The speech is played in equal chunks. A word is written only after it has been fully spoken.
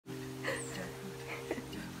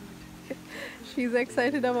She's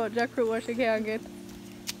excited about jackfruit, what she can get.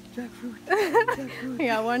 Jackfruit. Jackfruit.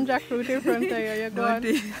 Yeah, one jackfruit in front of you, you're gone.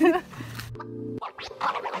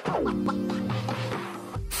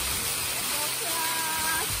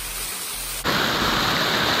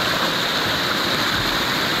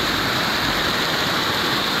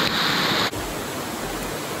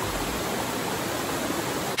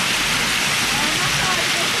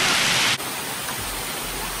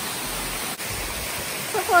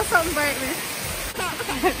 Suppose something break me.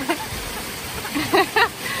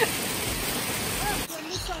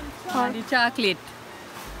 The chocolate.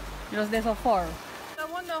 Just there for 4. I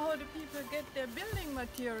wonder how the people get their building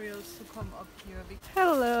materials to come up here.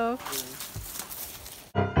 Hello.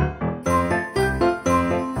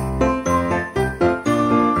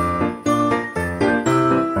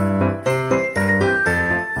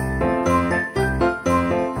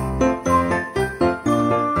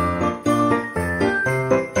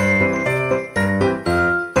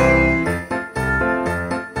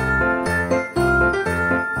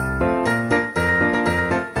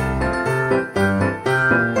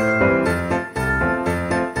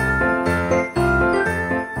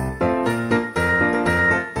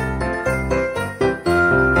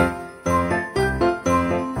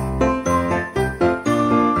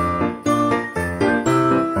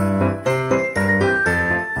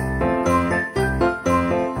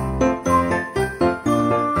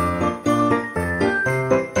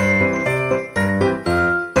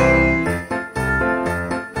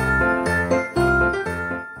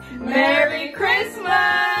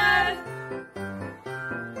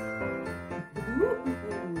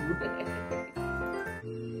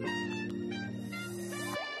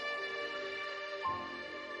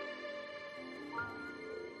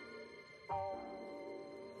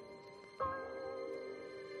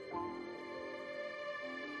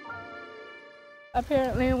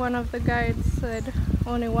 Apparently one of the guides said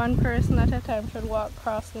only one person at a time should walk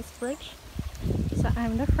across this bridge. So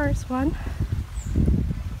I'm the first one.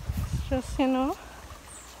 It's just, you know.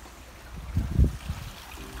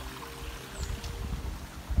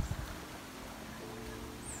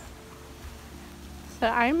 So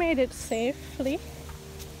I made it safely.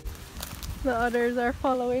 The others are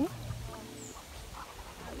following.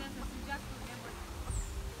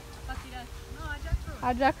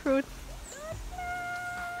 A jackfruit.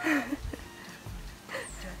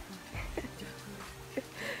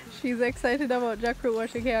 She's excited about jackfruit, what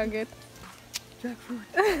she can get. Jackfruit.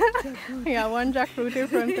 Jackfruit. Yeah, one jackfruit in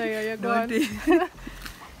front of you, you're gone.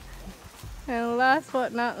 And last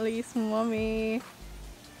but not least, mommy.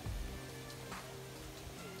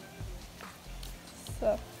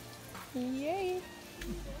 So, yay!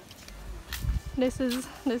 This is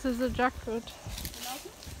the jackfruit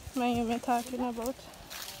Mayumi talking about.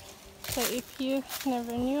 So if you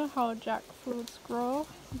never knew how jackfruits grow,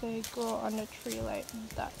 they grow on a tree like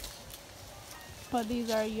that. But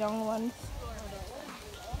these are young ones.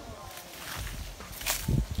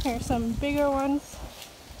 Here's some bigger ones.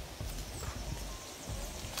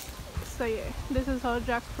 So yeah, this is how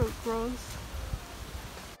jackfruit grows.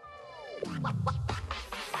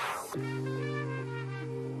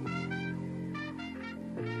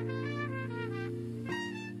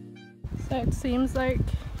 So it seems like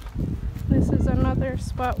this is another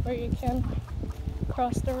spot where you can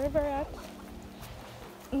cross the river at.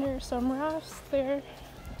 And there's some rafts there,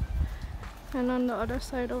 and on the other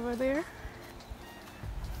side over there.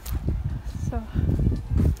 So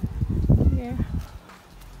yeah.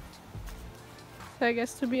 So I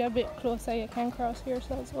guess to be a bit closer you can cross here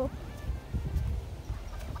as well.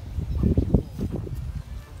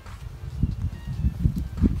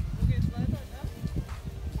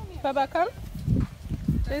 Baba, come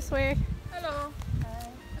this way. Hello. Hi.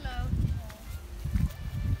 Hello.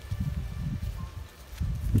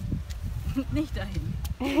 Nicht dahin.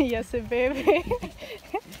 Yes, baby.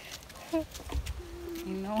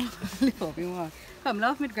 No, lift up you want. Come,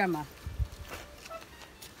 laugh with grandma.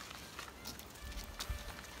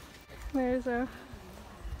 There's a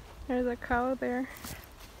cow there.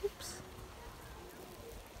 Oops.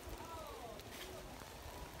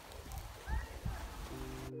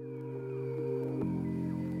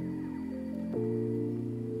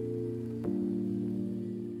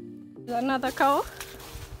 Another cow?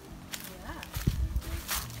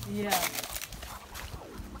 Yeah.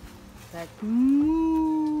 Like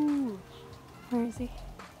moo. Where is he?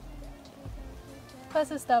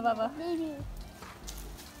 What's is that, Baba? Baby.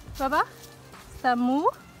 Baba? Is that moo?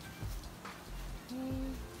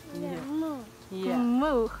 Yeah. Moo. Yeah.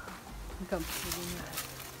 Moo. Come.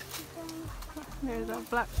 There's a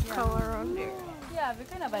black cow around there. Yeah, we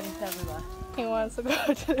can have an interview. He wants to go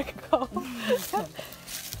to the cow.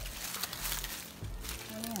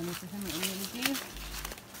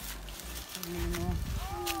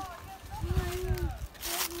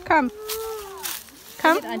 Come.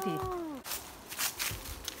 Come. Auntie.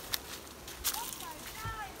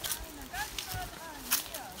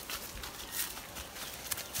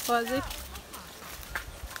 Was it?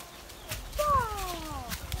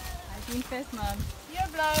 I think first, Mom. Hier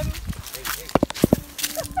bleiben.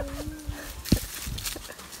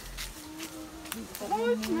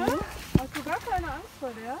 Groß, ne? Hast du gar keine Angst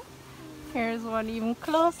vor der? Here's one even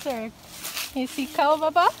closer. You see cow,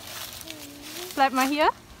 Baba? Bleib mal hier.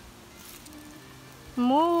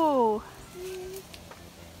 Moo.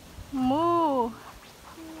 Moo.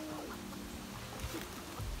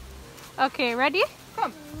 Okay, ready?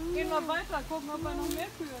 Komm, gehen wir weiter, gucken, ob wir noch mehr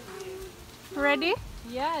Kühe sehen. Ready?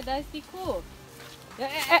 Ja, da ist die Kuh. Ja,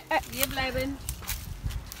 wir bleiben.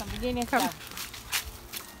 Komm, wir gehen jetzt Komm. da.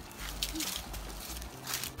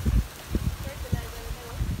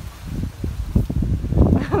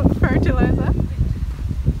 Fertilizer.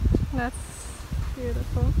 That's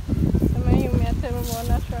beautiful. So mayumi atema mo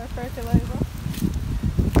natural fertilizer.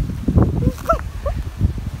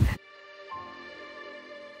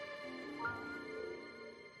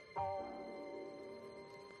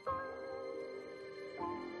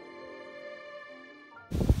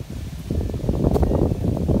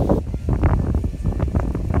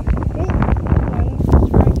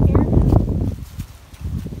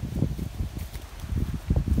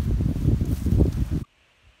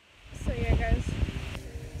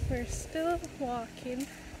 We're still walking.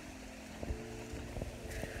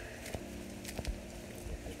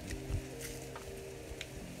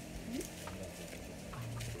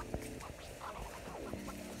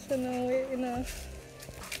 So now we're in a,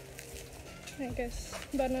 I guess,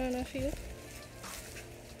 banana field.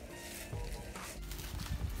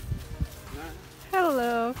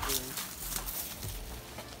 Hello.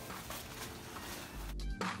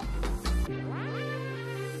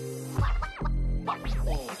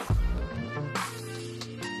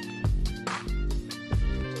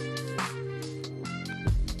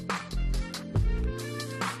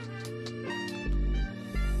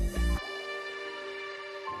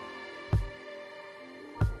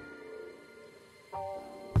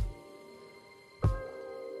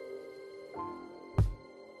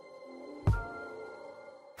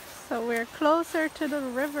 So we're closer to the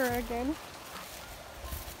river again,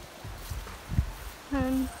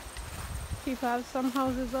 and people have some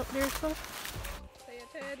houses up there. So you're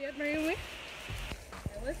tired yet, Mayumi?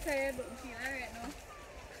 I was tired, but I'm feeling alright now.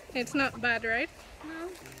 It's not bad, right? No.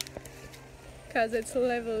 Because it's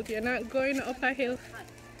leveled. You're not going up a hill.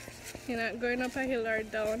 You're not going up a hill or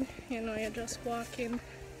down. You know, you're just walking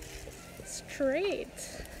straight.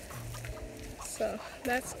 So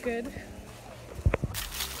that's good.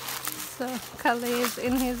 So Kale is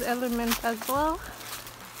in his element as well.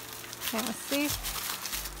 You can see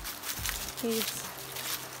he's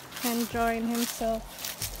enjoying himself.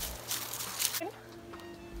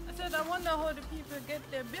 I said I wonder how the people get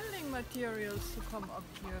their building materials to come up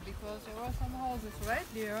here, because there are some houses right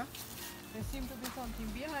there. There seems to be something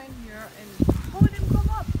behind here, and how would them come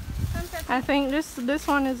up? I think this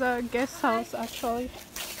one is a guest house actually.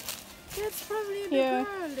 That's probably the Yeah.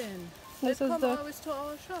 girl then. This That is come the always to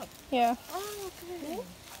our shop. yeah. Oh, okay.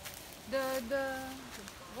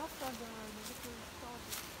 What was the little shop?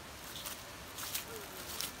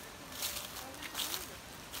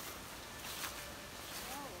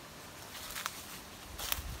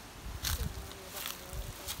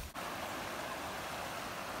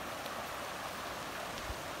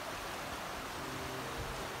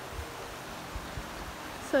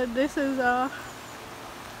 So this is a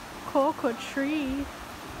cocoa tree.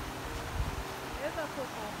 There's a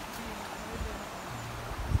cocoa bean with them.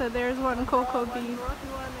 So there's one cocoa bean. One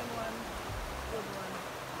rotten one and one good one.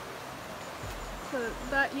 So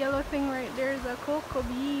that yellow thing right there is a cocoa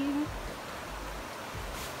bean.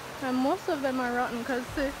 And most of them are rotten because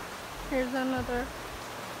here's another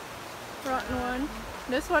rotten one.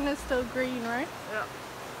 This one is still green, right? Yeah.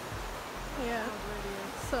 Yeah. Already.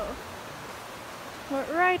 So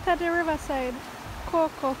we're right at the riverside.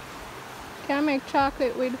 Cocoa. Can make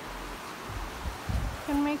chocolate with.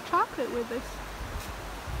 Can make chocolate with this.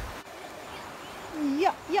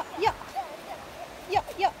 Yeah, yeah, yeah. Yeah,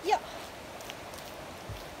 yeah, yeah.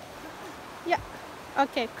 Yeah.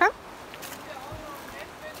 Okay, come.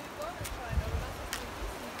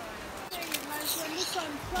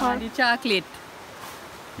 Oh, the chocolate.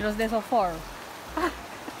 Just there so far. I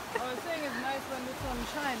was saying it's nice when the sun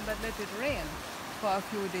shines, but let it rain. for a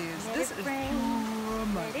few days. Let This it is rain. too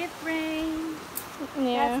much. Let it rain.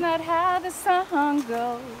 Yeah. That's not how the song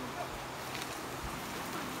goes.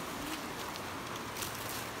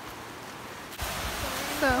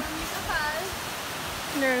 So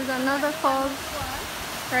there's another falls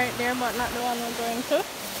right there, but not the one we're going to.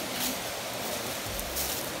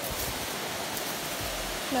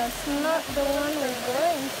 That's not the one we're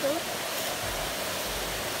going to.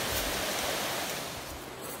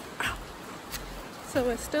 So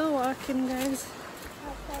we're still walking, guys.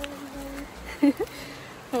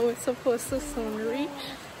 But we're supposed to soon reach.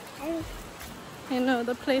 You know,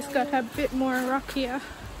 the place got a bit more rockier,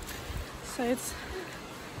 so it's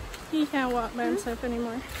he can't walk by himself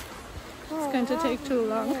anymore. It's going to take too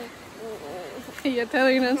long. You're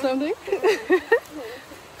telling them something?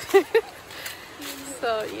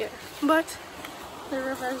 So yeah, but the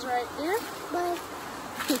river's right there. But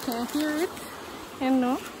you can hear it. And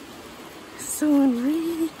no, soon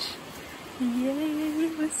reach. Yay,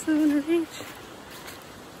 we soon reach.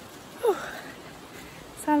 Whew.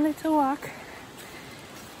 It's a little walk,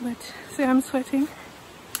 but see, I'm sweating,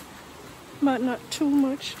 but not too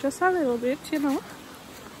much, just a little bit, you know.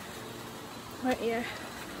 But yeah,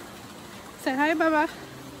 say hi, Baba.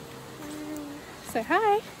 Say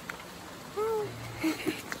hi.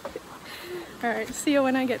 Alright, see you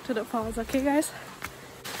when I get to the falls, okay, guys?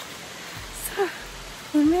 So,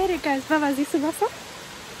 we made it, guys. Baba, you see water?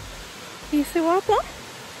 You see water?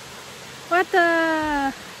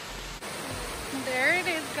 Water! There it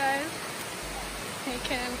is, guys. You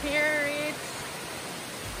can hear it.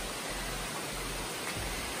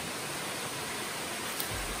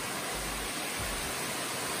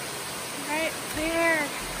 Right there.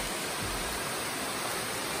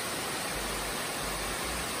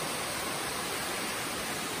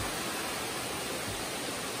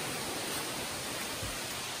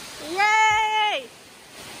 Yay!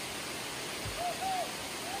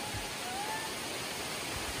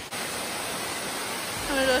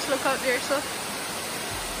 And just look out there, so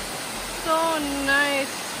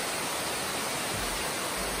nice.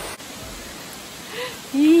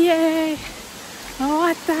 Yay!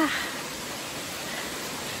 Water!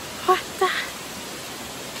 Water!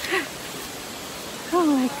 Oh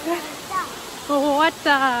my god!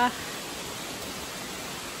 Water!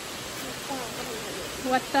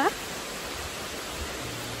 Water!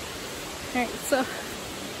 Alright, so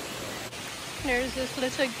there's this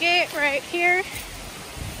little gate right here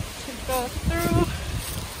to go through.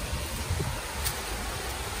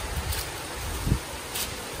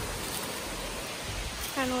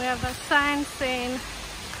 And we have a sign saying,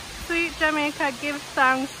 "Sweet Jamaica, give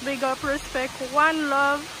thanks, big up, respect, one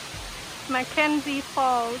love, McKenzie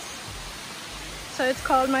Falls." So it's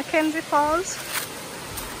called McKenzie Falls,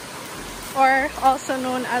 or also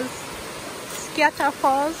known as Skatta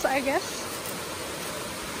Falls, I guess.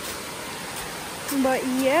 But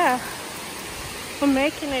yeah, we're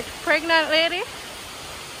making it. Pregnant lady,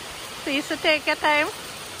 please take your time.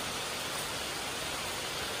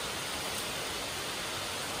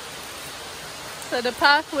 So the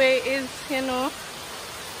pathway is, you know,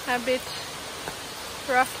 a bit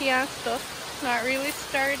rocky and stuff, not really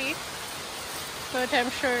sturdy, but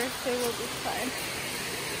I'm sure they will be fine.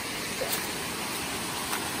 So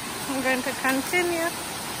I'm going to continue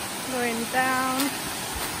going down.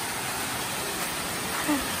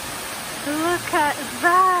 Look at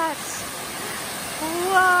that!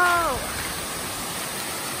 Whoa!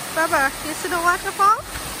 Baba, you see the waterfall?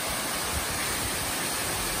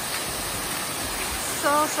 So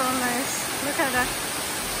nice. Look at that.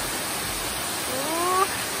 Oh.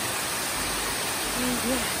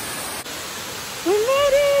 Yeah. We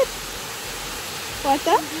made it!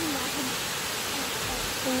 Water?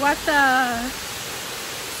 Water.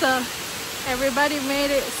 So everybody made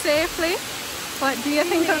it safely. What do you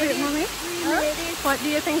think of it, Mommy? What do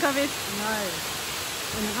you think of it? Nice.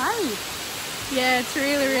 And high. Yeah, it's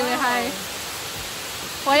really high.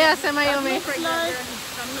 What you say, Mayumi?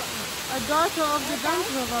 A daughter of the Duns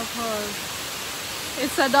River Falls.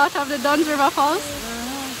 It's a daughter of the Duns River Falls?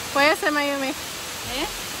 What you say, Mayumi? Eh?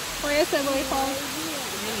 What you say, Boy Falls?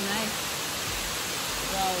 Really nice.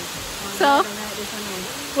 Wow. So,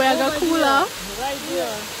 we're gonna cool off. Right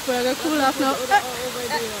there. We're gonna cool off now. Over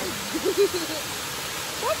there.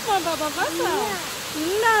 What's my Baba Vasa?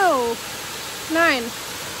 No! 9.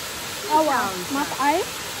 Oh wow. Mach eye?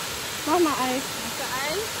 Mach mal eye.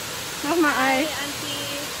 Mach mal eye.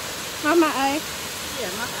 Mach mal eye.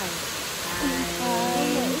 Yeah, mach eye.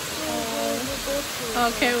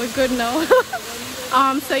 Okay, we're good now.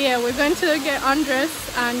 So yeah, we're going to get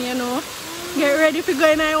undressed and, you know, get ready for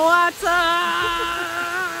going in water.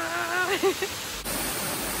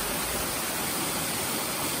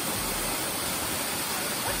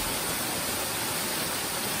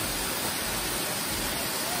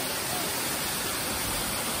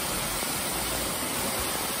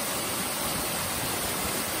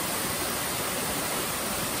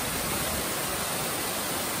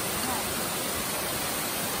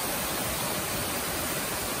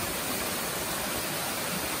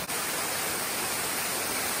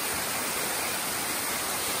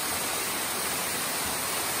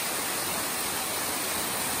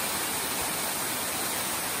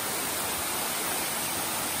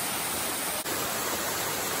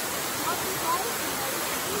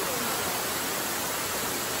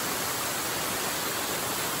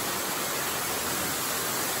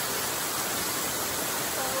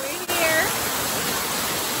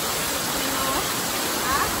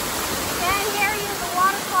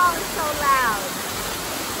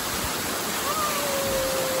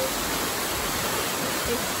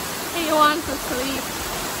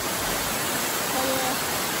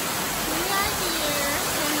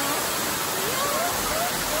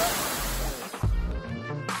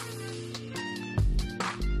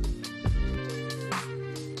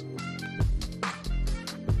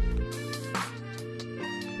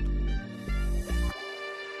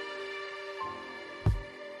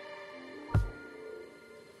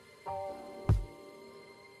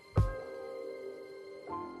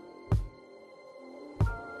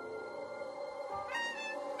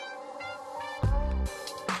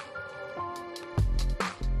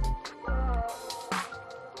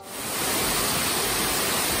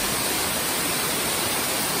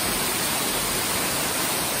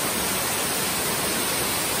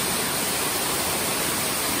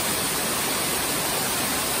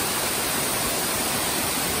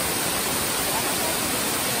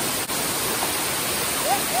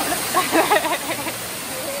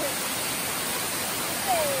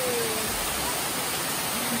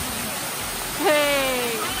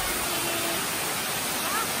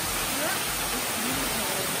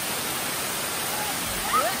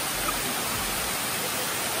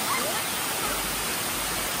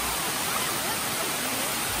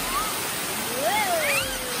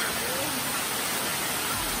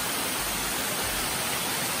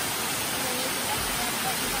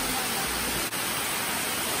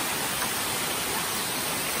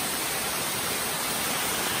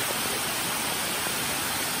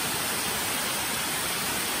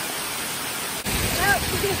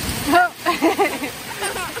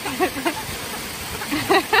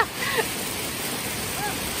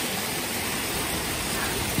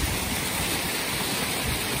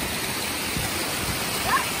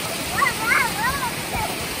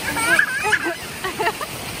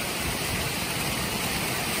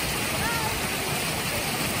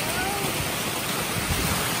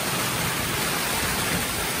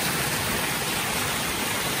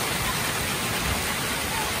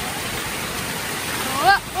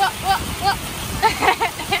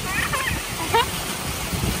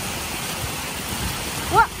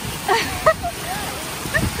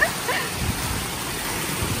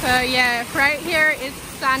 So yeah, right here is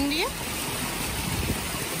sandy.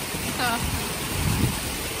 So,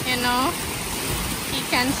 you know, he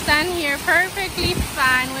can stand here perfectly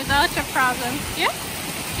fine without a problem. Yeah?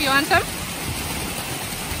 You want some?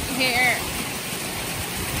 Here.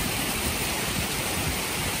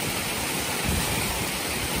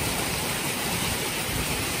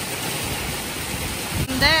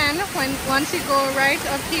 And then, once you go right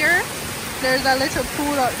up here, there's a little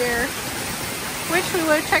pool up there, which we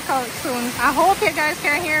will check out soon. I hope you guys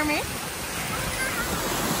can hear me.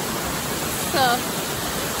 So,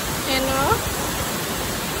 you know.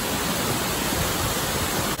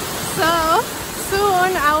 So,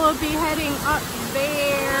 soon I will be heading up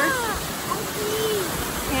there.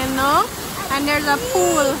 You know. And there's a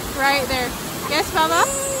pool right there. Yes, Baba?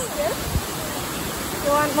 Yes.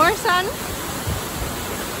 You want more sun?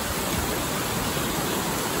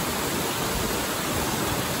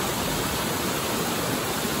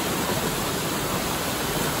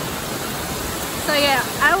 So yeah,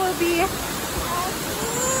 I will be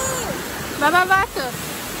Baba Batu.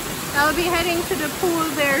 I will be heading to the pool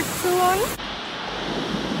there soon.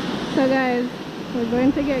 So guys, we're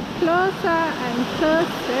going to get closer and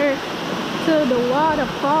closer to the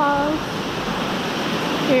waterfall.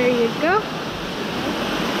 Here you go.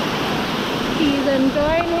 He's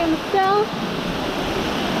enjoying himself.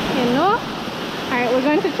 You know? Alright, we're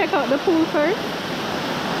going to check out the pool first.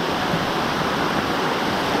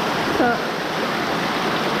 So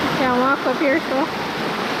can walk up here,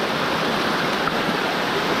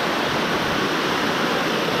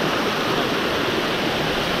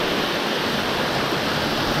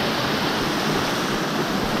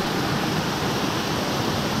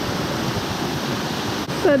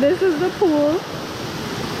 so this is the pool.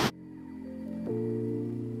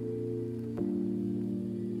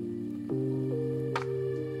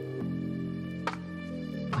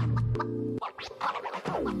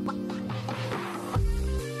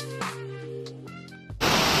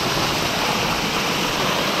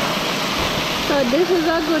 So this is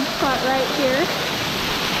a good spot right here.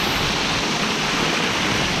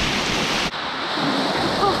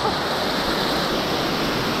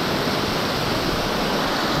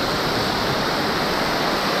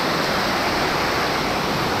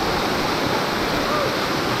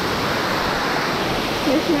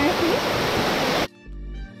 It's nice.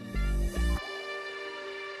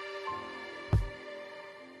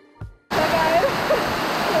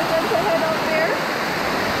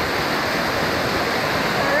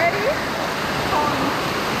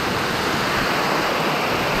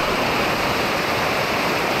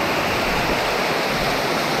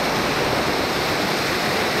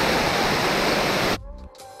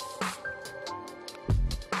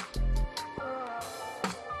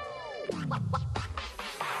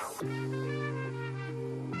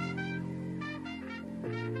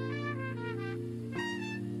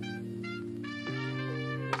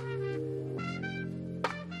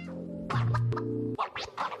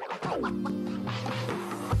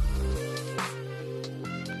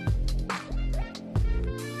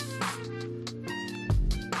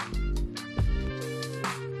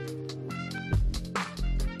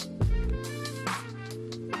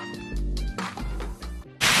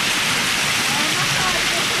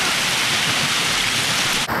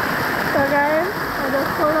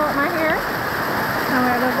 Pull out my hair. I'm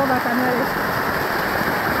gonna go back and let it.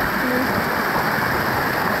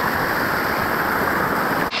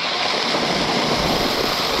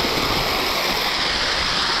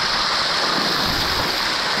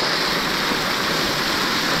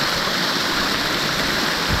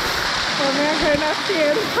 Oh man, I'm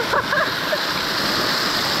scared.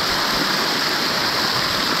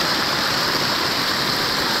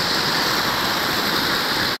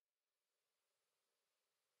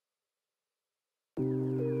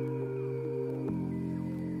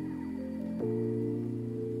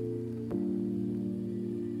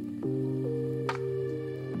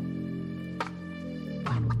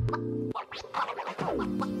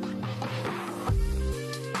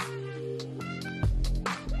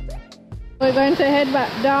 We're going to head back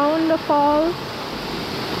down the falls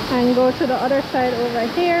and go to the other side over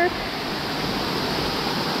here.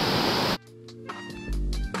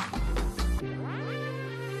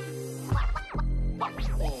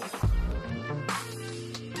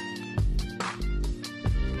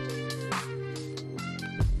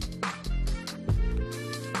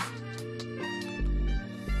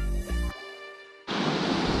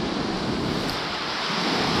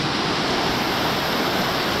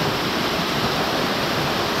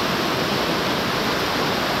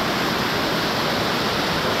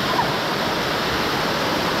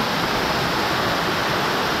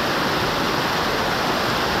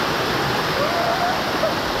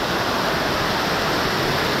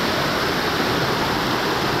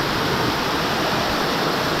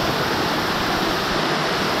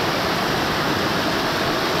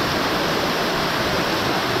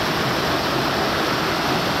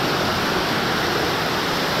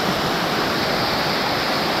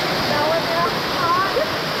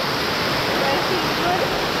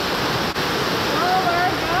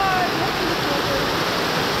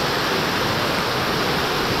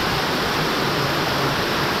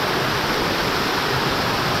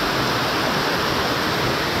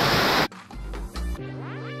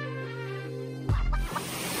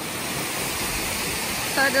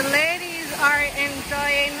 So the ladies are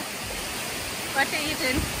enjoying what they're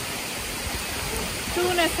eating.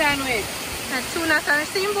 Tuna sandwich. A tuna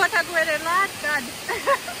sandwich. Steamboat at where the Lord God.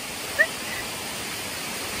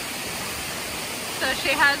 So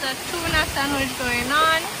she has a tuna sandwich going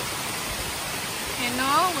on. You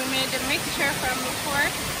know, we made the mixture from before.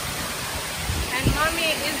 And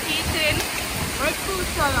mommy is eating Breadfruit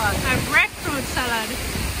salad. a breadfruit salad.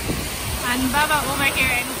 And Baba over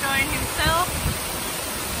here enjoying himself.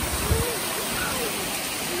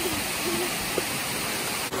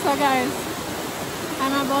 So guys,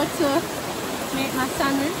 I'm about to make my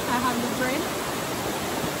sandwich. I have the bread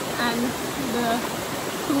and the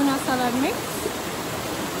tuna salad mix.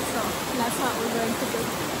 So that's what we're going to do.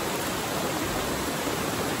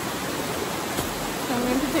 So I'm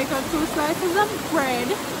going to take out 2 slices of bread.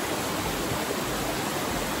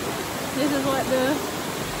 This is what the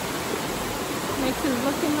mix is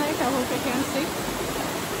looking like. I hope you can see.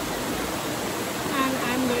 And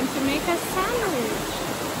I'm going to make a sandwich.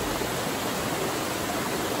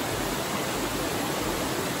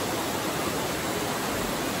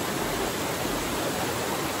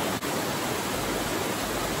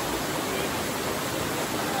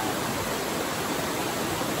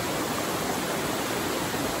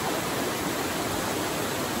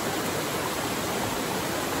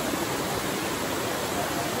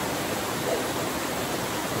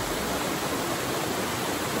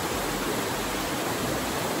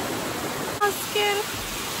 Skin.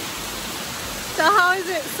 So how is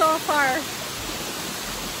it so far?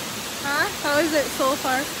 Huh? How is it so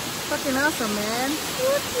far? Fucking awesome, man.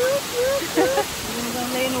 I'm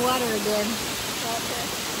gonna lay in the water again. Okay.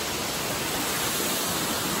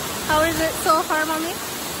 How is it so far, mommy?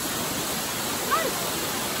 Nice.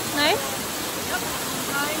 Nice? Yep.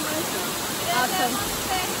 Enjoying myself. Awesome.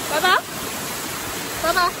 Baba?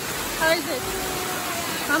 Baba, how is it?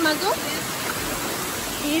 Mama, go?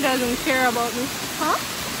 He doesn't care about me. Huh?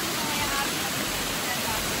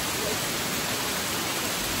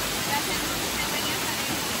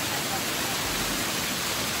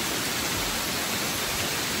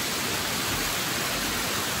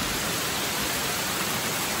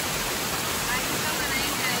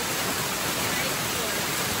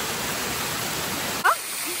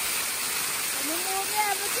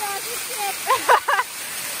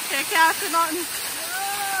 Check out the nothing.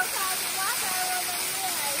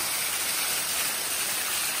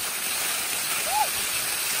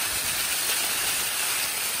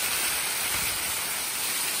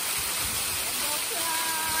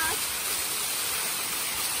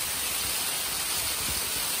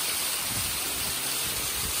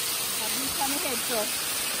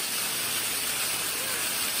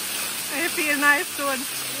 It feels nice, good.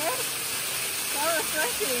 Yes. So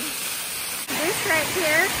refreshing. This right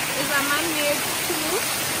here is a man-made pool.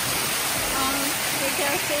 You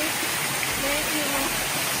can see, then you know,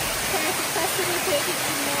 try to facilitate it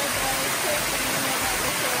in more by taking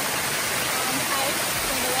height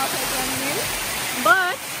when the water is running in.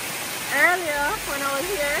 But earlier when I was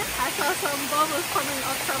here, I saw some bubbles coming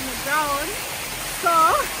up from the ground. So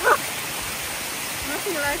I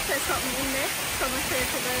feel like there's something in there, so I'm afraid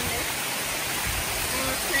to go in there. I'm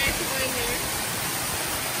afraid to go in there.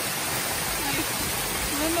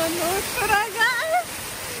 I don't know, should I guys?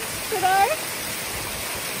 Should I?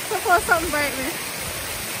 Suppose something bright me.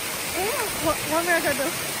 Yeah, what am I gonna do?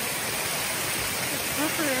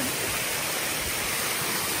 afraid.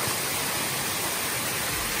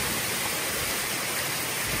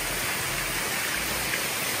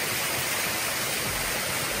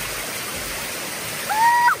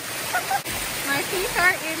 My feet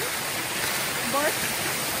are in, but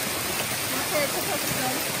my hair to touch it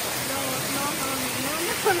down. No.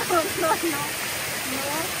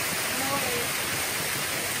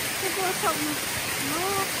 It was something. No.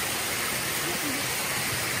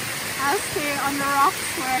 I'll stay on the rocks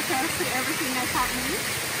where I can see everything that's happening.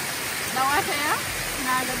 Now I hear,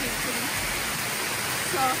 now the big thing.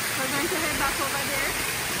 So we're going to head back over there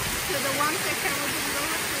to the one section we didn't go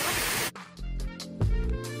to.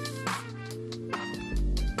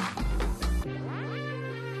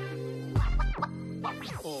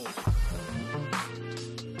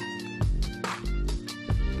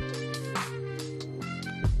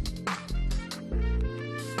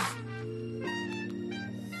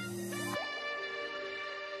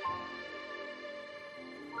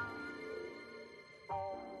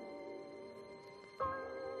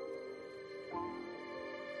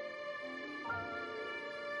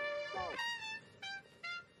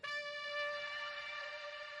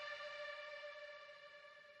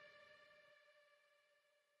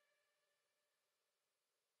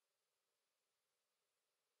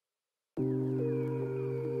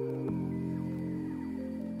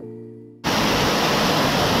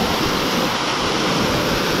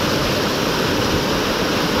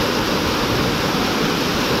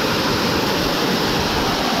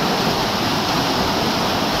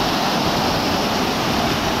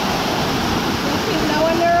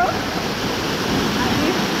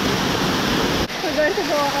 Going to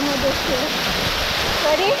go on with this here.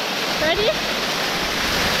 Ready? Ready?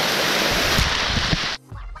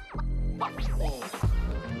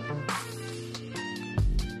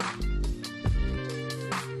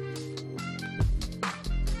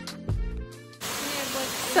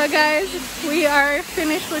 So guys, we are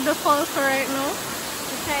finished with the fall for right now.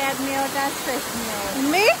 You tired me out and stressed me out.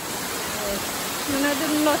 Me? Yes. I'm not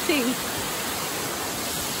doing nothing.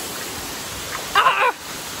 Ah!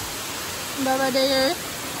 Baba there.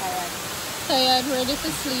 Tired, ready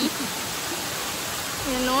to sleep.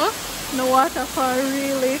 You know, the waterfall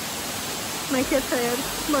really make you tired.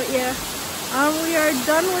 But yeah, we are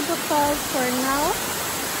done with the falls for now.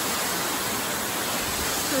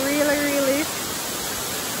 Really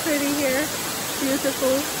pretty here,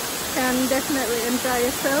 beautiful. Can definitely enjoy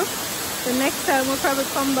yourself. The next time we'll probably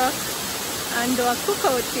come back and do a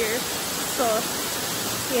cookout here. So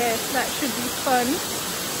yeah, that should be fun.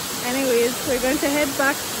 Anyways, we're going to head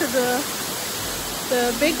back to the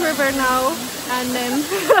big river now and then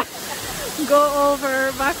go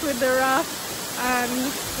over back with the raft. And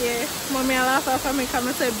yeah, mommy will laugh after me come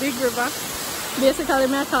and say big river. Basically,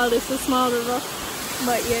 I call this the small river.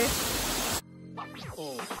 But yeah.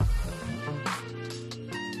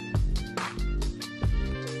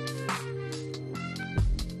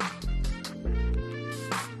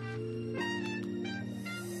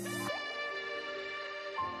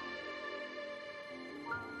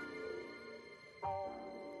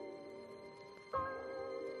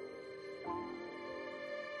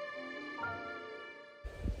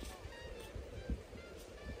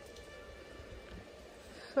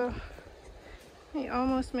 So we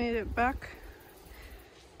almost made it back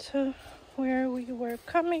to where we were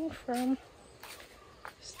coming from.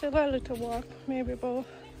 Still a little walk, maybe about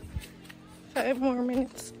 5 more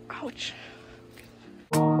minutes. Ouch.